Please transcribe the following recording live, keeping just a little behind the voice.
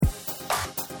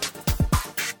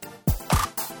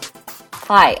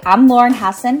Hi, I'm Lauren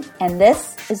Hassan, and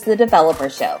this is The Developer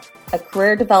Show, a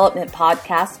career development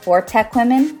podcast for tech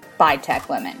women by tech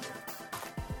women.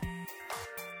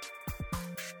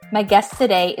 My guest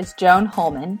today is Joan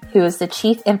Holman, who is the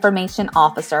Chief Information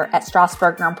Officer at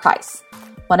Strasburger Price,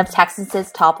 one of Texas's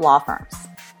top law firms.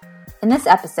 In this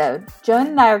episode, Joan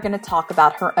and I are going to talk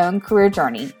about her own career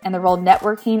journey and the role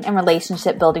networking and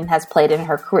relationship building has played in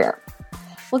her career.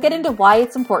 We'll get into why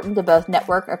it's important to both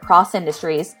network across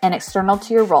industries and external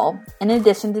to your role, in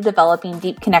addition to developing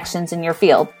deep connections in your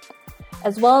field,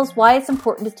 as well as why it's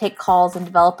important to take calls and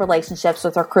develop relationships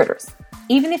with recruiters,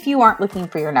 even if you aren't looking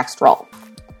for your next role.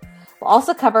 We'll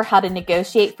also cover how to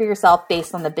negotiate for yourself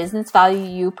based on the business value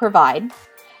you provide,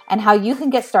 and how you can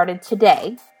get started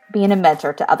today being a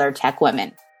mentor to other tech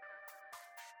women.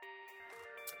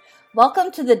 Welcome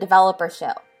to The Developer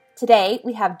Show. Today,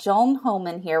 we have Joan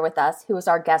Holman here with us, who is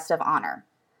our guest of honor.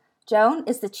 Joan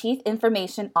is the Chief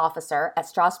Information Officer at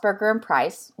Strasburger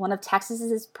Price, one of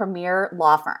Texas's premier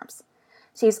law firms.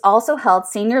 She's also held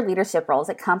senior leadership roles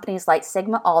at companies like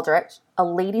Sigma Aldrich, a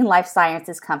leading life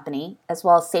sciences company, as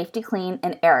well as Safety Clean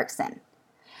and Ericsson.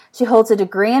 She holds a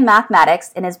degree in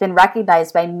mathematics and has been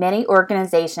recognized by many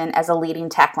organizations as a leading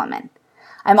tech woman.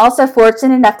 I'm also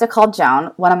fortunate enough to call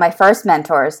Joan one of my first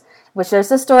mentors, which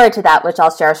there's a story to that, which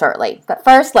I'll share shortly. But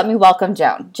first, let me welcome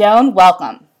Joan. Joan,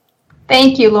 welcome.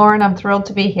 Thank you, Lauren. I'm thrilled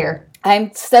to be here.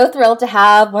 I'm so thrilled to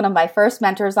have one of my first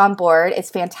mentors on board.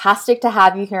 It's fantastic to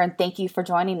have you here, and thank you for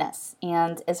joining us.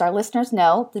 And as our listeners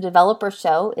know, the Developer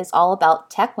Show is all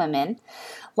about tech women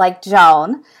like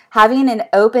Joan having an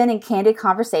open and candid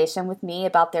conversation with me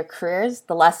about their careers,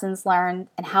 the lessons learned,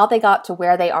 and how they got to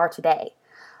where they are today.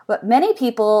 What many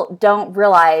people don't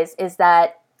realize is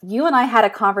that you and I had a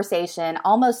conversation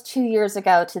almost 2 years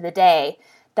ago to the day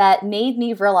that made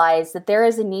me realize that there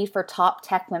is a need for top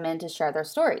tech women to share their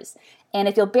stories. And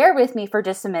if you'll bear with me for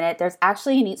just a minute, there's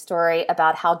actually a neat story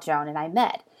about how Joan and I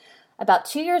met. About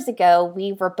 2 years ago,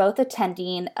 we were both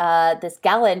attending this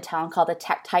gala in town called the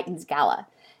Tech Titans Gala.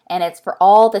 And it's for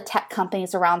all the tech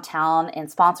companies around town and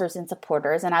sponsors and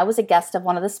supporters. And I was a guest of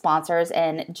one of the sponsors,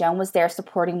 and Joan was there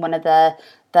supporting one of the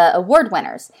award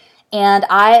winners. And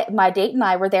my date and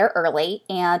I were there early,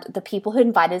 and the people who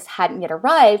invited us hadn't yet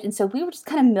arrived. And so we were just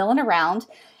kind of milling around.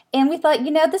 And we thought,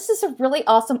 this is a really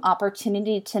awesome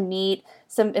opportunity to meet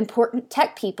some important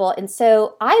tech people. And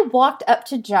so I walked up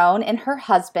to Joan and her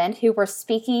husband, who were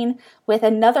speaking with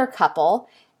another couple,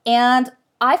 and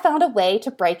I found a way to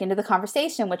break into the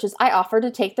conversation, which is I offered to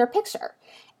take their picture.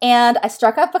 And I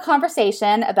struck up a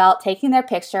conversation about taking their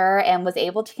picture and was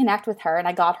able to connect with her, and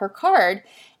I got her card.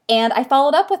 And I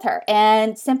followed up with her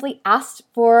and simply asked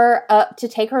for to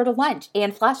take her to lunch.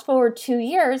 And flash forward 2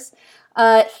 years,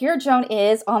 here Joan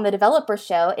is on the Developer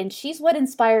Show, and she's what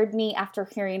inspired me after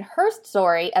hearing her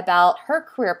story about her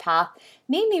career path,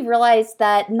 made me realize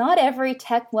that not every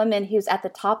tech woman who's at the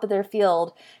top of their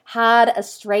field had a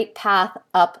straight path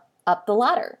up the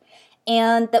ladder.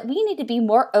 And that we need to be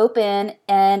more open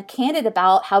and candid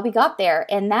about how we got there.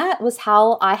 And that was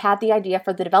how I had the idea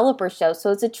for the Developer Show. So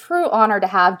it's a true honor to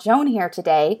have Joan here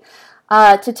today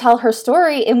to tell her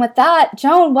story. And with that,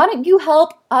 Joan, why don't you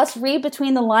help us read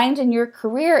between the lines in your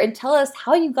career and tell us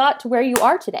how you got to where you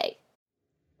are today?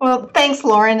 Well, thanks,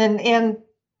 Lauren, and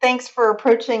thanks for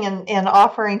approaching and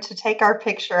offering to take our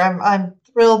picture. I'm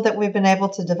thrilled that we've been able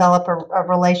to develop a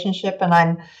relationship, and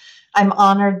I'm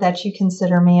honored that you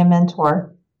consider me a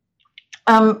mentor.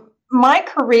 My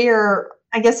career,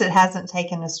 I guess it hasn't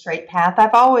taken a straight path.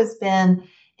 I've always been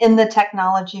in the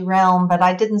technology realm, but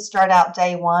I didn't start out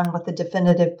day one with a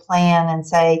definitive plan and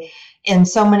say, in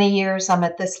so many years, I'm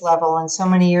at this level, and so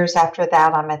many years after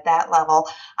that, I'm at that level.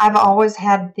 I've always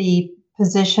had the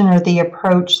position or the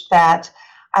approach that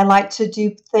I like to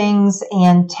do things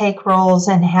and take roles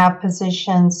and have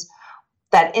positions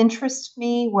that interest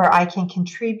me, where I can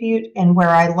contribute and where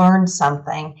I learn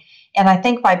something. And I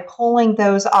think by pulling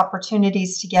those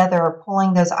opportunities together or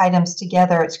pulling those items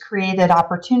together, it's created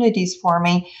opportunities for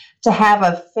me to have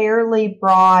a fairly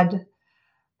broad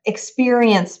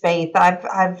experience base.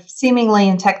 I've seemingly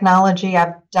in technology,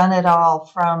 I've done it all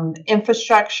from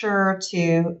infrastructure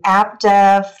to app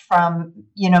dev, from,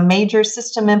 major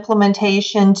system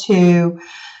implementation to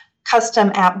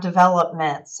custom app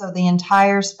development. So the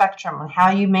entire spectrum on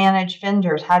how you manage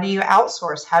vendors, how do you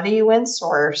outsource, how do you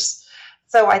insource?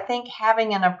 So I think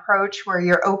having an approach where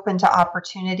you're open to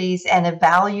opportunities and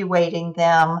evaluating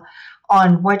them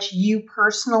on what you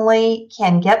personally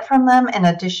can get from them, in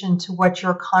addition to what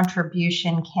your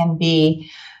contribution can be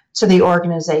to the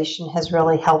organization, has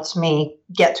really helped me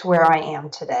get to where I am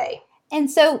today. And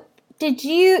so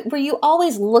were you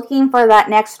always looking for that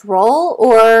next role,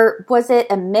 or was it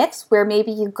a mix where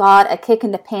maybe you got a kick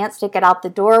in the pants to get out the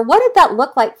door? What did that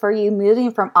look like for you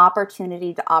moving from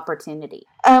opportunity to opportunity?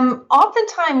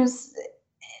 Oftentimes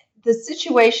the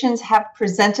situations have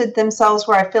presented themselves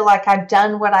where I feel like I've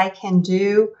done what I can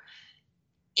do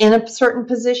in a certain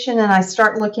position, and I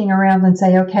start looking around and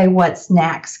say, okay, what's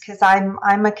next? Because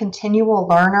I'm a continual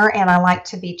learner and I like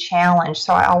to be challenged.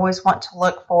 So I always want to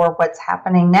look for what's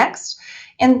happening next.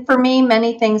 And for me,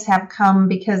 many things have come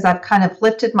because I've kind of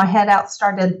lifted my head out,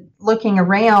 started looking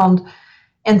around,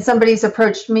 and somebody's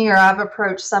approached me or I've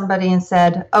approached somebody and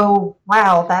said, oh,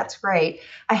 wow, that's great.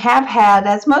 I have had,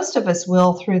 as most of us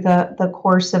will through the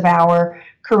course of our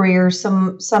career,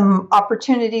 some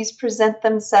opportunities present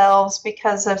themselves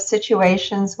because of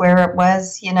situations where it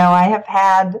was, I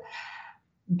have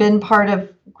been part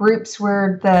of groups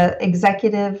where the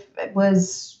executive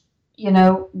was,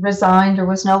 resigned or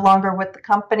was no longer with the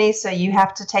company. So you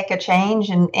have to take a change.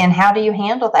 And how do you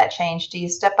handle that change? Do you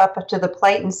step up to the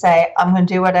plate and say, I'm going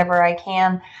to do whatever I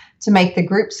can to make the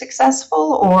group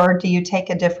successful, or do you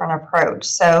take a different approach?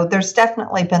 So there's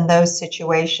definitely been those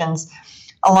situations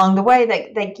along the way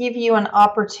that give you an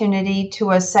opportunity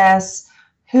to assess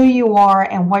who you are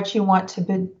and what you want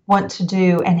to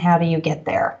do and how do you get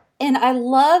there. And I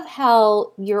love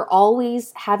how you're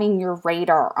always having your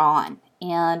radar on.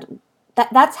 And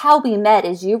that's how we met,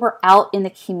 is you were out in the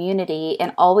community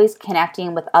and always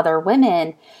connecting with other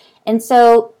women. And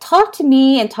so talk to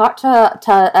me and talk to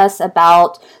us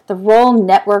about the role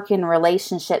network and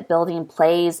relationship building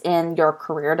plays in your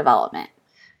career development.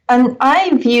 And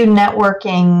I view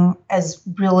networking as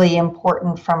really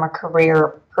important from a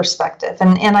career perspective.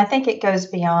 And I think it goes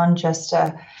beyond just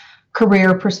a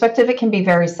career perspective. It can be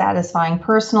very satisfying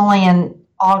personally, and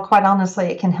quite honestly,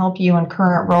 it can help you in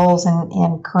current roles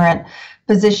and current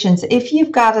positions. If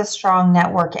you've got a strong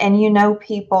network and you know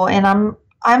people, and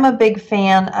I'm a big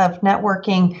fan of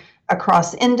networking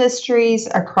across industries,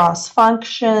 across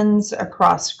functions,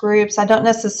 across groups. I don't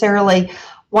necessarily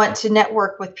want to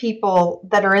network with people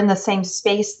that are in the same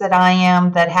space that I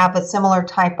am, that have a similar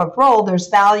type of role. There's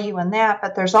value in that,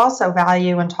 but there's also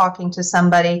value in talking to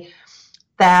somebody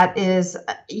that is,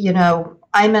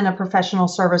 I'm in a professional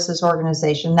services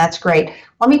organization. That's great.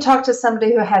 Let me talk to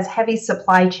somebody who has heavy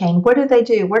supply chain. What do they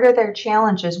do? What are their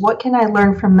challenges? What can I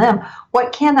learn from them?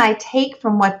 What can I take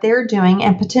from what they're doing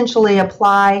and potentially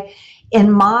apply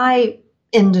in my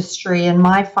industry and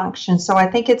my function? So I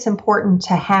think it's important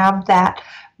to have that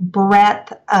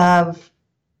breadth of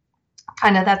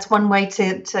that's one way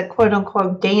to quote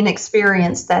unquote gain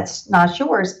experience that's not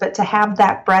yours, but to have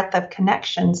that breadth of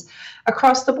connections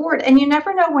across the board. And you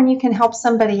never know when you can help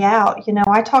somebody out.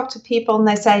 I talk to people and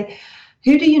they say,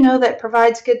 who do you know that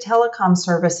provides good telecom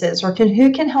services, or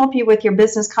who can help you with your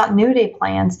business continuity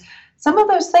plans? Some of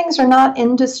those things are not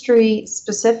industry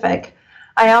specific.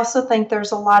 I also think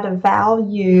there's a lot of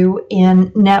value in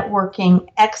networking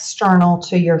external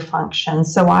to your function.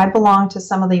 So I belong to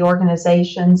some of the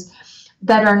organizations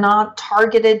that are not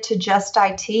targeted to just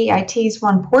IT. IT is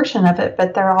one portion of it,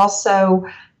 but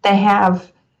they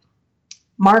have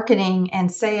marketing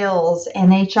and sales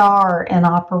and HR and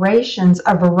operations,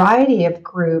 a variety of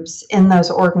groups in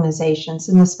those organizations.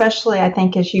 And especially, I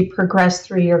think, as you progress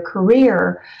through your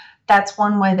career, that's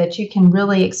one way that you can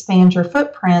really expand your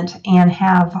footprint and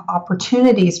have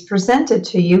opportunities presented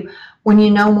to you when you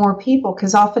know more people.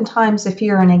 Because oftentimes, if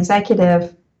you're an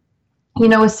executive,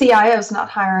 a CIO is not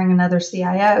hiring another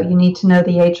CIO. You need to know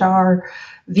the HR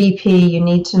VP. You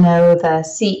need to know the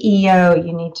CEO.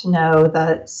 You need to know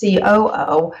the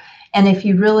COO. And if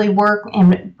you really work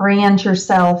and brand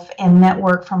yourself and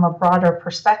network from a broader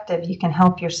perspective, you can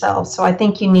help yourself. So I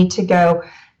think you need to go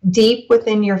deep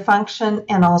within your function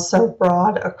and also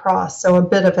broad across. So a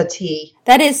bit of a T.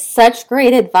 That is such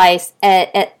great advice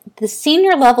at the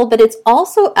senior level, but it's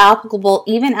also applicable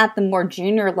even at the more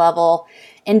junior level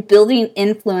in building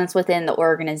influence within the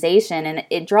organization. And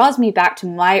it draws me back to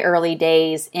my early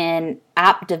days in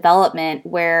app development,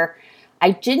 where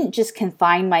I didn't just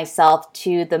confine myself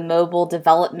to the mobile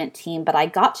development team, but I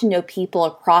got to know people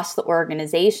across the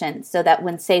organization, so that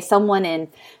when, say, someone in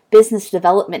business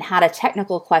development had a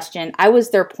technical question, I was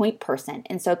their point person.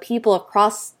 And so people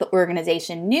across the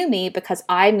organization knew me because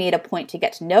I made a point to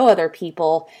get to know other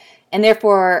people. And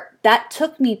therefore, that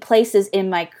took me places in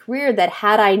my career that,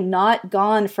 had I not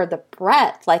gone for the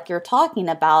breadth, like you're talking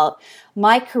about,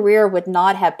 my career would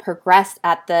not have progressed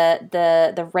at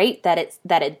the rate that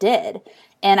it did.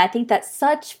 And I think that's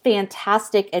such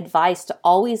fantastic advice, to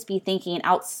always be thinking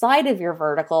outside of your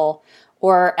vertical,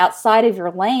 or outside of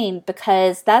your lane,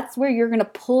 because that's where you're going to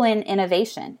pull in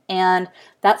innovation. And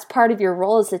that's part of your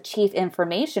role as the chief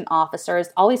information officer, is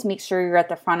always make sure you're at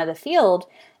the front of the field.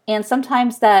 And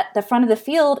sometimes that the front of the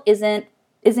field isn't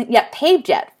yet paved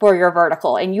yet for your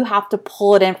vertical, and you have to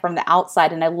pull it in from the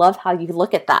outside. And I love how you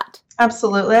look at that.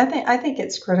 Absolutely. I think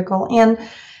it's critical. And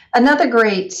another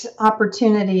great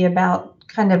opportunity about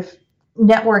kind of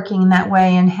networking that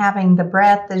way and having the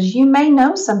breadth is you may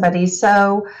know somebody.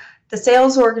 So the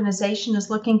sales organization is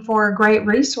looking for a great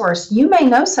resource. You may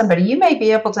know somebody. You may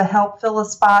be able to help fill a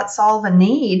spot, solve a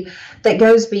need that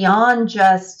goes beyond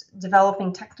just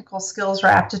developing technical skills or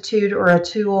aptitude or a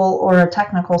tool or a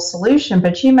technical solution.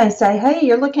 But you may say, hey,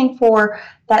 you're looking for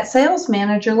that sales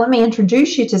manager. Let me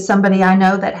introduce you to somebody I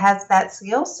know that has that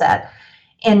skill set.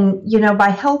 And, by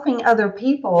helping other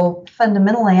people,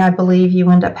 fundamentally, I believe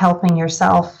you end up helping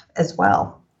yourself as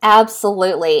well.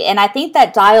 Absolutely. And I think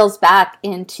that dials back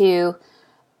into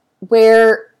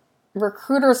where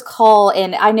recruiters call,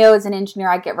 and I know as an engineer,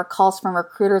 I get calls from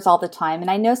recruiters all the time,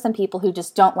 and I know some people who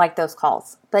just don't like those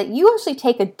calls. But you actually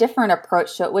take a different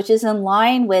approach to it, which is in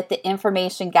line with the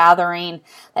information gathering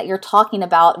that you're talking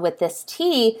about with this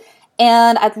T.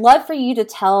 And I'd love for you to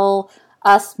tell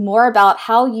us more about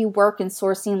how you work in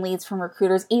sourcing leads from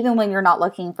recruiters, even when you're not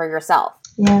looking for yourself.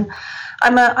 Yeah,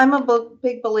 I'm a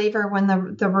big believer when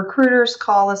the recruiters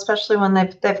call, especially when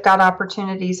they've got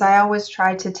opportunities. I always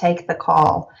try to take the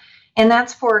call. And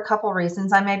that's for a couple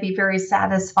reasons. I may be very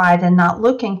satisfied and not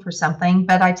looking for something,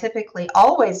 but I typically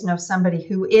always know somebody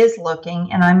who is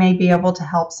looking, and I may be able to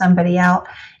help somebody out.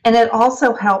 And it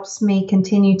also helps me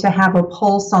continue to have a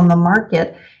pulse on the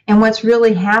market and what's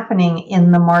really happening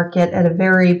in the market at a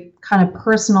very kind of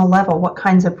personal level. What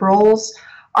kinds of roles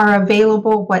are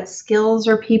available? What skills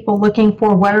are people looking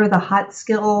for? What are the hot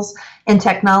skills in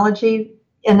technology?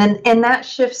 And that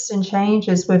shifts and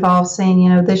changes. We've all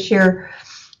seen, this year,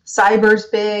 cyber's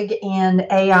big, and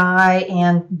AI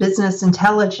and business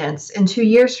intelligence. And 2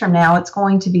 years from now, it's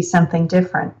going to be something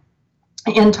different.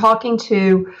 And talking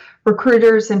to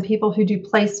recruiters and people who do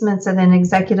placements at an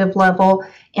executive level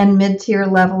and mid-tier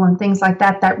level and things like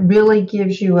that, that really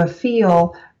gives you a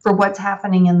feel for what's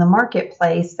happening in the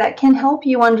marketplace that can help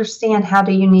you understand how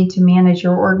do you need to manage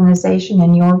your organization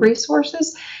and your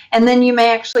resources. And then you may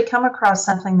actually come across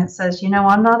something that says,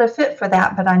 I'm not a fit for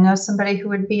that, but I know somebody who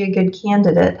would be a good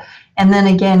candidate. And then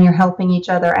again, you're helping each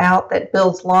other out. That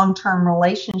builds long-term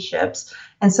relationships.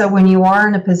 And so when you are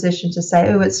in a position to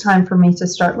say, it's time for me to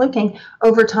start looking,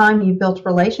 over time you build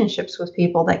relationships with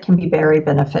people that can be very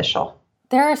beneficial.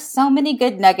 There are so many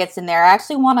good nuggets in there. I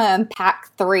actually want to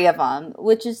unpack 3 of them,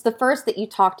 which is the first that you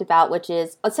talked about, which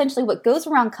is essentially what goes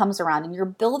around comes around, and you're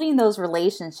building those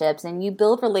relationships, and you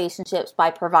build relationships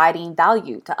by providing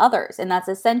value to others. And that's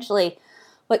essentially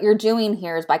what you're doing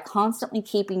here, is by constantly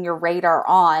keeping your radar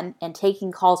on and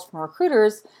taking calls from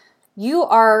recruiters. You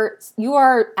are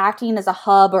acting as a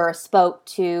hub or a spoke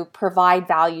to provide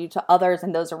value to others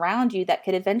and those around you that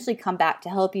could eventually come back to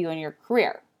help you in your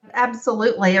career.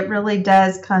 Absolutely. It really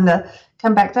does kind of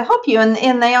come back to help you.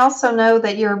 And they also know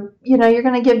that you're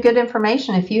going to give good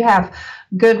information. If you have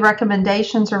good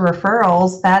recommendations or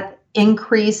referrals, that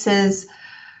increases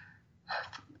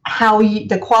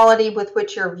the quality with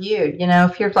which you're viewed.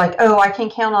 If you're like, I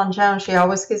can count on Joan, she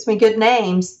always gives me good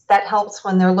names, that helps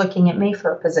when they're looking at me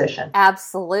for a position.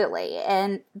 Absolutely.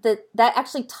 And that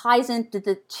actually ties into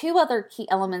the 2 other key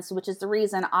elements, which is the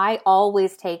reason I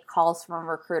always take calls from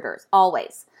recruiters,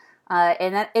 always.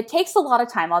 And that it takes a lot of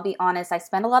time. I'll be honest. I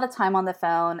spend a lot of time on the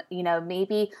phone.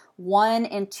 Maybe 1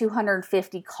 in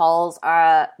 250 calls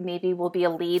maybe will be a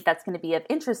lead that's going to be of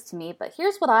interest to me. But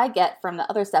here's what I get from the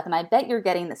other stuff, and I bet you're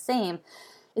getting the same,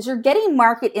 is you're getting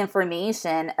market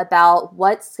information about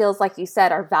what skills, like you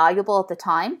said, are valuable at the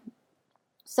time,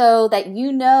 so that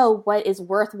you know what is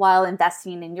worthwhile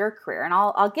investing in your career. And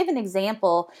I'll give an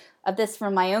example of this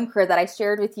from my own career that I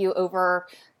shared with you over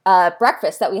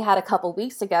breakfast that we had a couple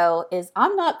weeks ago. Is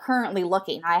I'm not currently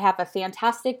looking. I have a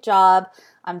fantastic job.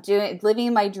 I'm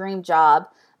living my dream job,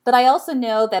 but I also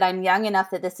know that I'm young enough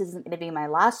that this isn't going to be my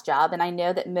last job, and I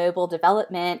know that mobile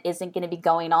development isn't going to be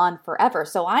going on forever.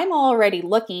 So I'm already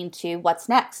looking to what's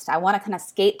next. I want to kind of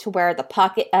skate to where the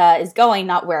puck is going,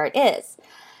 not where it is.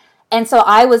 And so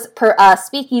I was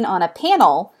speaking on a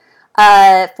panel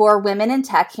for women in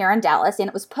tech here in Dallas, and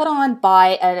it was put on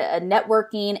by a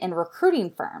networking and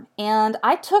recruiting firm. And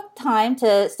I took time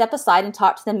to step aside and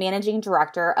talk to the managing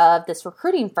director of this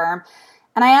recruiting firm.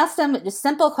 And I asked him a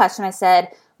simple question. I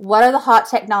said, what are the hot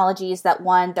technologies that,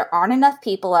 1, there aren't enough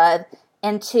people of,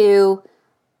 and 2,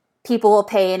 people will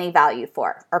pay any value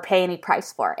for or pay any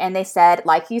price for. And they said,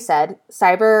 like you said,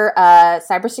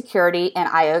 cybersecurity and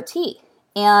IoT.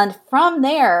 And from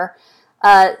there,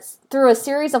 through a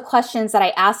series of questions that I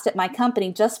asked at my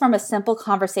company, just from a simple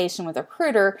conversation with a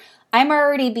recruiter, I'm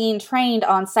already being trained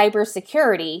on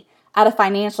cybersecurity at a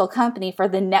financial company for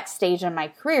the next stage in my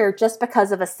career just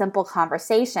because of a simple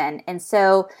conversation. And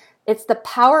so it's the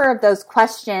power of those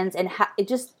questions, and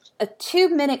just a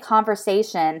 2-minute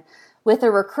conversation with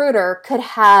a recruiter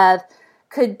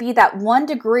could be that 1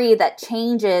 degree that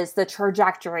changes the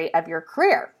trajectory of your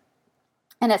career.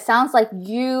 And it sounds like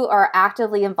you are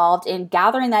actively involved in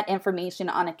gathering that information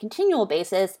on a continual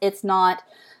basis. It's not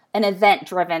an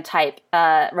event-driven type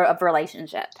of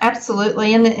relationship.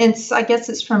 Absolutely. And I guess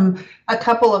it's from a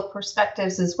couple of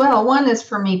perspectives as well. One is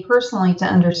for me personally to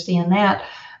understand that.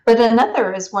 But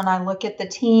another is when I look at the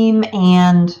team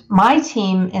and my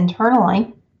team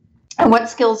internally and what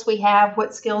skills we have,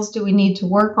 what skills do we need to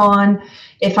work on?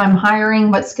 If I'm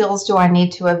hiring, what skills do I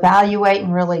need to evaluate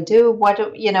and really do?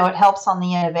 It helps on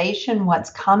the innovation,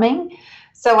 what's coming.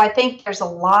 So I think there's a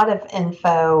lot of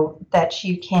info that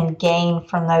you can gain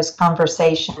from those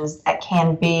conversations that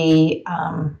can be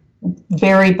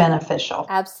very beneficial.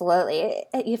 Absolutely.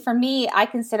 For me, I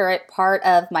consider it part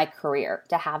of my career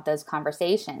to have those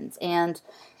conversations. And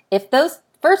if those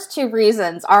first 2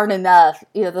 reasons aren't enough,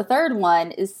 the third one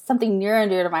is something near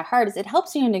and dear to my heart, is it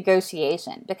helps you in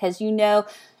negotiation, because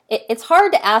it's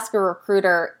hard to ask a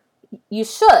recruiter. You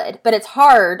should, but it's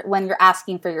hard when you're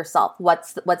asking for yourself.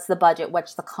 What's the budget?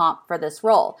 What's the comp for this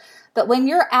role? But when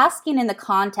you're asking in the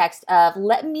context of,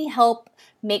 let me help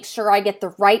make sure I get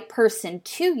the right person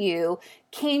to you,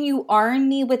 can you arm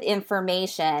me with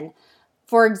information,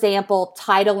 for example,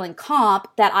 title and comp,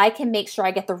 that I can make sure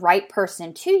I get the right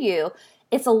person to you?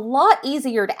 It's a lot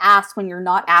easier to ask when you're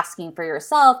not asking for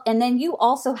yourself. And then you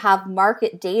also have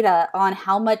market data on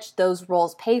how much those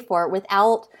roles pay for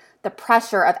without the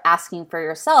pressure of asking for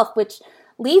yourself, which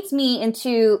leads me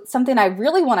into something I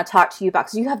really want to talk to you about,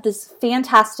 because you have this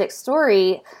fantastic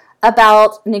story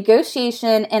about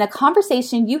negotiation and a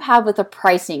conversation you have with a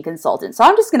pricing consultant. So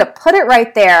I'm just going to put it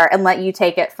right there and let you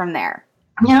take it from there.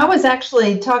 Yeah, I was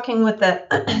actually talking with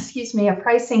a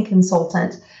pricing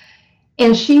consultant,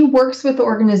 and she works with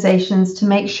organizations to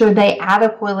make sure they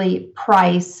adequately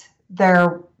price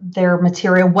their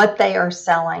material, what they are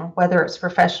selling, whether it's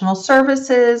professional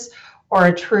services or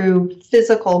a true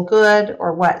physical good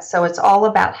or what. So it's all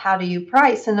about how do you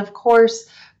price. And of course,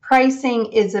 pricing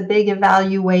is a big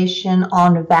evaluation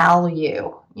on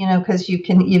value, because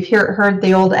you've heard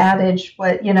the old adage,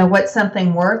 what's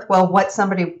something worth? Well, what's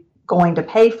somebody going to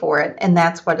pay for it? And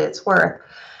that's what it's worth.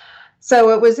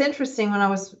 So it was interesting when I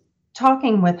was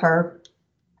talking with her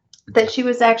that she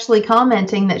was actually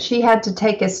commenting that she had to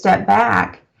take a step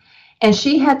back and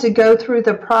she had to go through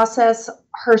the process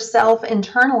herself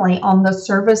internally on the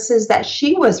services that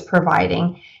she was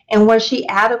providing, and was she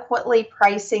adequately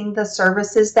pricing the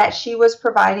services that she was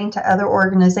providing to other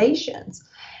organizations.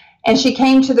 And she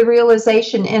came to the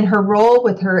realization in her role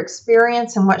with her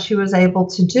experience and what she was able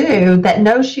to do that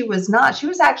no, she was not. She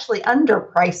was actually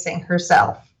underpricing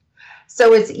herself.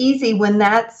 So it's easy when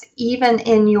that's even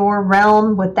in your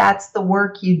realm, that's the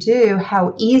work you do,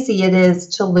 how easy it is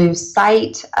to lose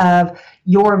sight of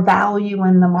your value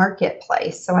in the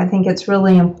marketplace. So I think it's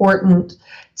really important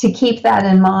to keep that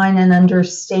in mind and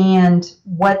understand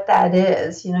what that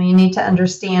is. You need to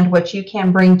understand what you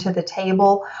can bring to the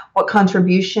table, what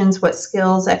contributions, what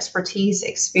skills, expertise,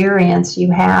 experience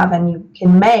you have and you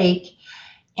can make,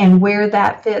 and where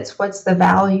that fits, what's the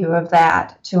value of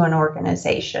that to an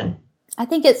organization. I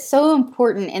think it's so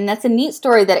important, and that's a neat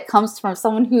story that it comes from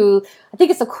someone who, I think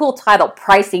it's a cool title,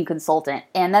 pricing consultant,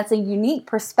 and that's a unique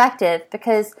perspective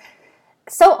because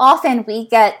so often we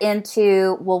get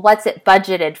into, well, what's it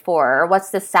budgeted for, or what's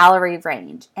the salary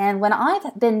range? And when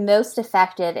I've been most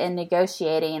effective in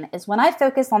negotiating is when I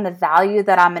focus on the value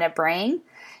that I'm going to bring,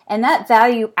 and that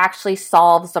value actually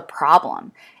solves the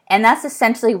problem. And that's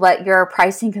essentially what your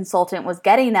pricing consultant was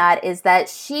getting at, is that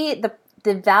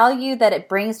the value that it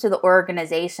brings to the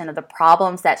organization of the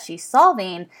problems that she's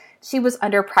solving, she was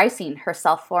underpricing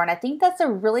herself for. And I think that's a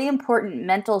really important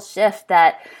mental shift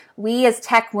that we as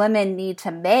tech women need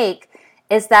to make,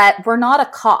 is that we're not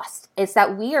a cost. It's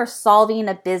that we are solving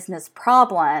a business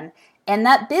problem, and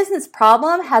that business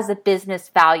problem has a business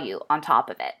value on top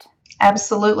of it.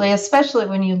 Absolutely, especially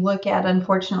when you look at,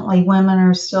 unfortunately, women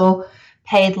are still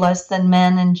paid less than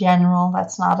men in general.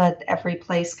 That's not a every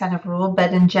place kind of rule,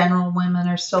 but in general, women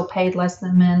are still paid less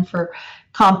than men for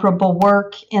comparable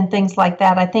work and things like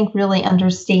that. I think really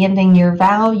understanding your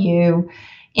value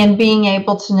And being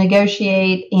able to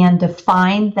negotiate and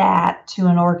define that to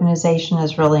an organization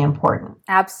is really important.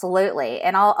 Absolutely.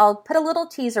 And I'll put a little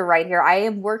teaser right here. I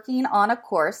am working on a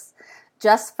course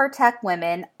just for tech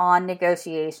women on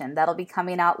negotiation. That'll be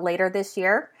coming out later this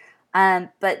year.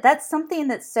 But that's something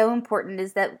that's so important,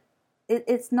 is that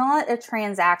it's not a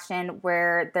transaction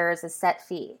where there's a set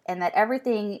fee, and that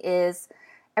everything is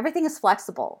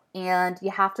flexible, and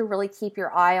you have to really keep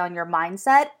your eye on your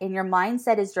mindset, and your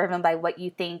mindset is driven by what you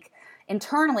think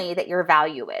internally that your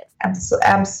value is.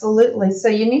 Absolutely. So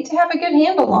you need to have a good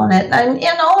handle on it.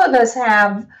 And all of us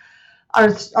have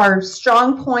our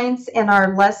strong points and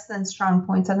our less than strong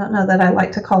points. I don't know that I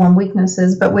like to call them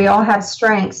weaknesses, but we all have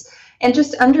strengths. And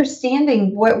just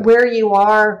understanding where you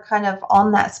are kind of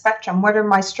on that spectrum. What are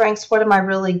my strengths? What am I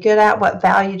really good at? What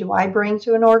value do I bring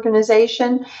to an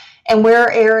organization? And where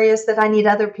are areas that I need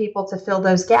other people to fill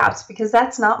those gaps? Because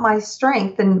that's not my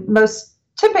strength. And most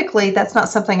typically, that's not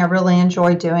something I really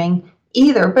enjoy doing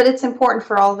either. But it's important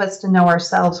for all of us to know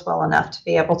ourselves well enough to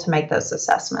be able to make those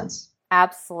assessments.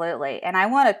 Absolutely. And I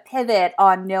want to pivot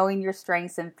on knowing your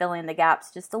strengths and filling the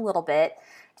gaps just a little bit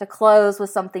to close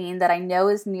with something that I know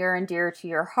is near and dear to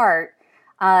your heart.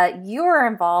 You are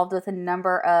involved with a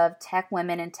number of tech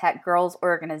women and tech girls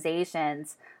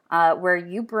organizations where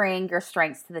you bring your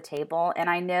strengths to the table. And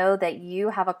I know that you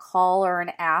have a call or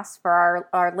an ask for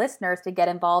our listeners to get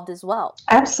involved as well.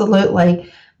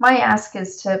 Absolutely. My ask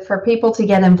is for people to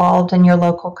get involved in your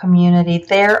local community.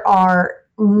 There are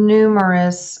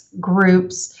numerous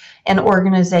groups and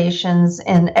organizations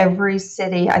in every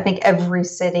city. I think every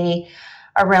city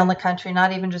around the country,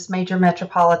 not even just major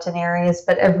metropolitan areas,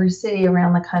 but every city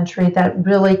around the country that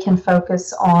really can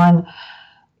focus on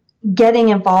getting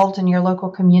involved in your local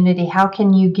community. How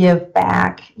can you give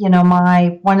back?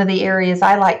 One of the areas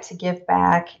I like to give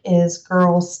back is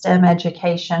girls' STEM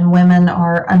education. Women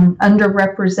are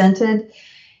underrepresented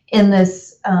in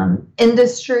this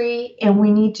industry, and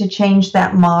we need to change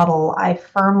that model. I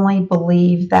firmly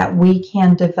believe that we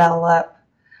can develop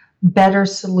better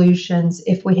solutions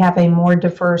if we have a more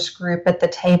diverse group at the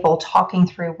table talking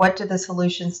through what do the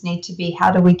solutions need to be, how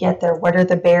do we get there, what are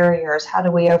the barriers, how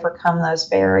do we overcome those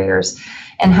barriers,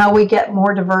 and how we get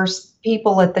more diverse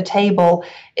people at the table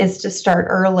is to start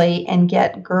early and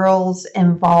get girls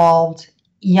involved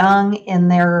young in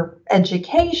their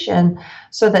education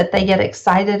so that they get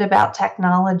excited about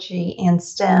technology and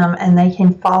STEM, and they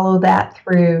can follow that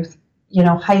through,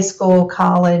 high school,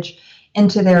 college,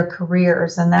 into their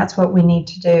careers. And that's what we need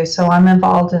to do. So I'm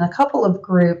involved in a couple of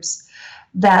groups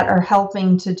that are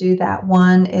helping to do that.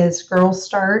 One is Girls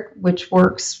Start, which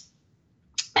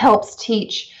helps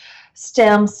teach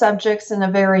STEM subjects in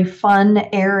a very fun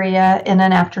area in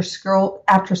an after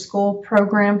school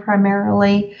program,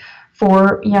 primarily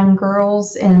for young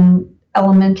girls in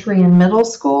elementary and middle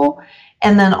school.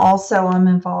 And then also I'm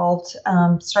involved,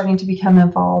 starting to become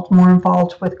more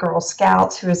involved with Girl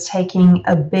Scouts, who is taking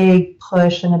a big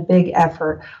push and a big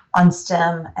effort on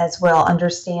STEM as well,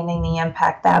 understanding the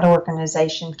impact that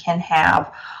organization can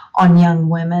have on young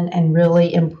women and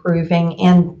really improving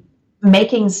and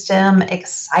making STEM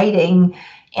exciting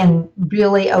and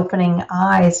really opening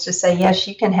eyes to say, yes,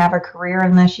 you can have a career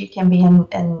in this, you can be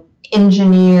an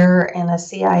engineer and a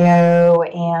CIO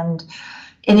and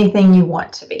anything you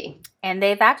want to be. And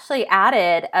they've actually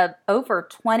added over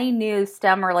 20 new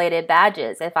STEM-related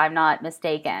badges, if I'm not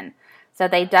mistaken. So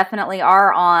they definitely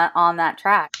are on that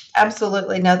track.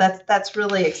 Absolutely. No, that's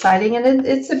really exciting. And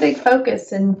it's a big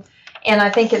focus. And I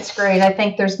think it's great. I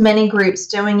think there's many groups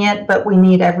doing it, but we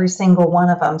need every single one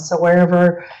of them. So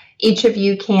wherever each of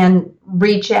you can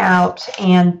reach out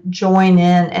and join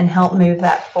in and help move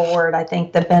that forward, I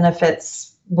think the benefits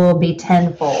will be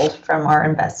tenfold from our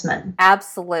investment.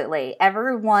 Absolutely.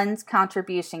 Everyone's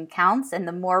contribution counts, and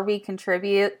the more we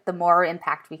contribute, the more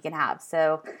impact we can have.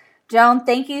 So, Joan,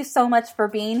 thank you so much for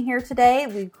being here today.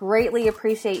 We greatly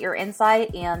appreciate your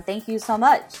insight, and thank you so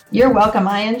much. You're welcome.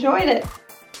 I enjoyed it.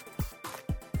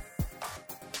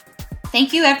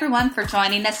 Thank you, everyone, for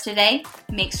joining us today.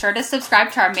 Make sure to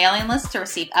subscribe to our mailing list to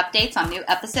receive updates on new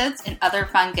episodes and other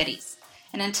fun goodies.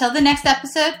 And until the next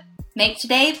episode, make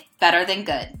today better than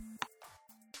good.